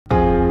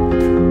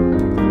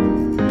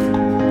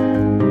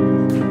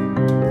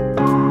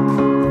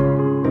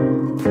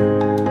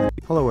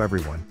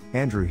everyone,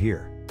 Andrew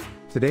here.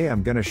 Today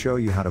I'm gonna show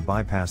you how to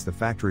bypass the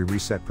factory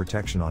reset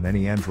protection on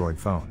any Android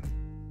phone.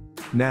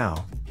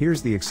 Now,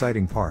 here's the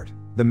exciting part.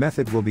 The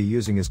method we'll be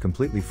using is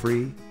completely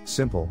free,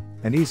 simple,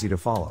 and easy to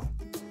follow.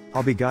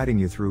 I'll be guiding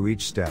you through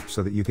each step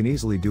so that you can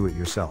easily do it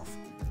yourself.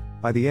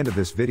 By the end of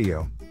this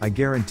video, I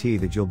guarantee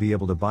that you'll be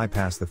able to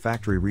bypass the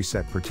factory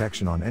reset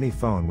protection on any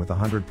phone with a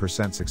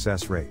 100%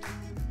 success rate.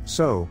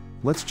 So,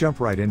 let's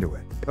jump right into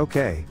it.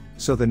 Okay,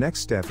 so the next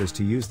step is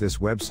to use this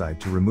website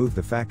to remove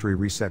the factory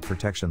reset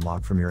protection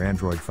lock from your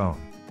Android phone.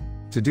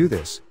 To do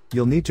this,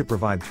 you'll need to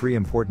provide 3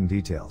 important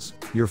details: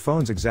 your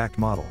phone's exact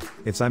model,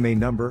 its IMEI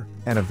number,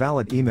 and a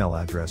valid email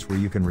address where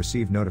you can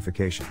receive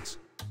notifications.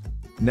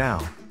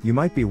 Now, you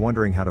might be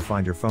wondering how to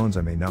find your phone's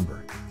IMEI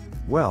number.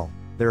 Well,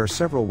 there are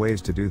several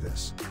ways to do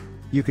this.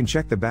 You can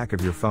check the back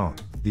of your phone,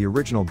 the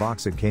original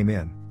box it came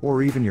in,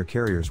 or even your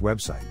carrier's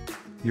website.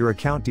 Your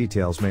account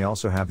details may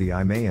also have the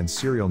IMEI and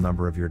serial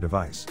number of your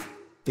device.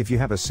 If you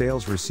have a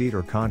sales receipt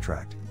or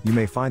contract, you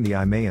may find the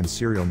IMEI and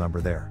serial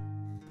number there.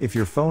 If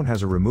your phone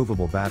has a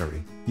removable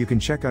battery, you can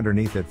check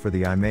underneath it for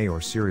the IMEI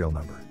or serial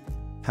number.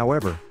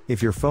 However,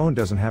 if your phone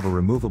doesn't have a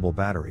removable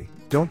battery,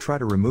 don't try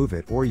to remove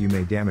it or you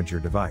may damage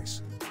your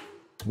device.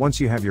 Once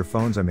you have your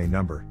phone's IMEI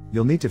number,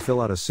 you'll need to fill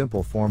out a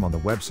simple form on the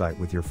website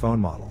with your phone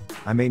model,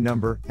 IMEI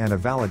number, and a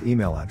valid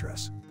email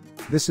address.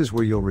 This is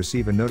where you'll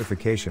receive a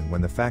notification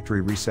when the factory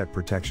reset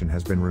protection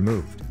has been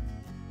removed.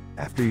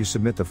 After you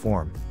submit the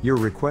form, your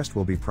request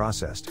will be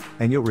processed,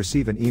 and you'll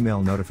receive an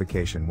email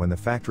notification when the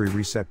factory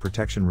reset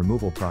protection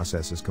removal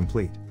process is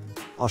complete.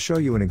 I'll show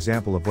you an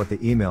example of what the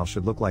email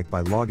should look like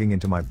by logging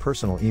into my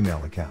personal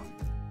email account.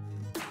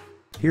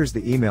 Here's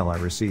the email I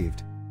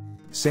received,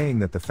 saying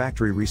that the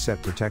factory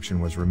reset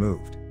protection was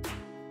removed.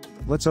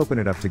 Let's open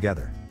it up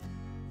together.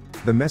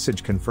 The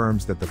message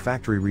confirms that the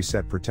factory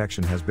reset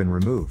protection has been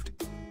removed.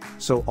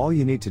 So all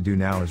you need to do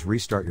now is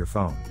restart your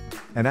phone.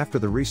 And after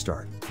the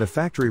restart, the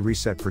factory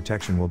reset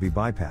protection will be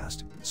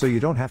bypassed, so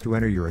you don't have to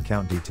enter your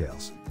account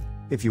details.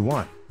 If you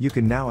want, you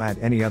can now add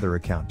any other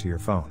account to your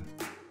phone.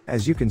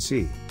 As you can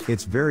see,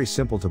 it's very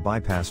simple to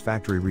bypass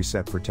factory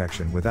reset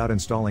protection without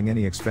installing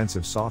any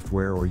expensive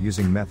software or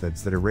using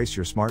methods that erase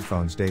your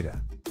smartphone's data.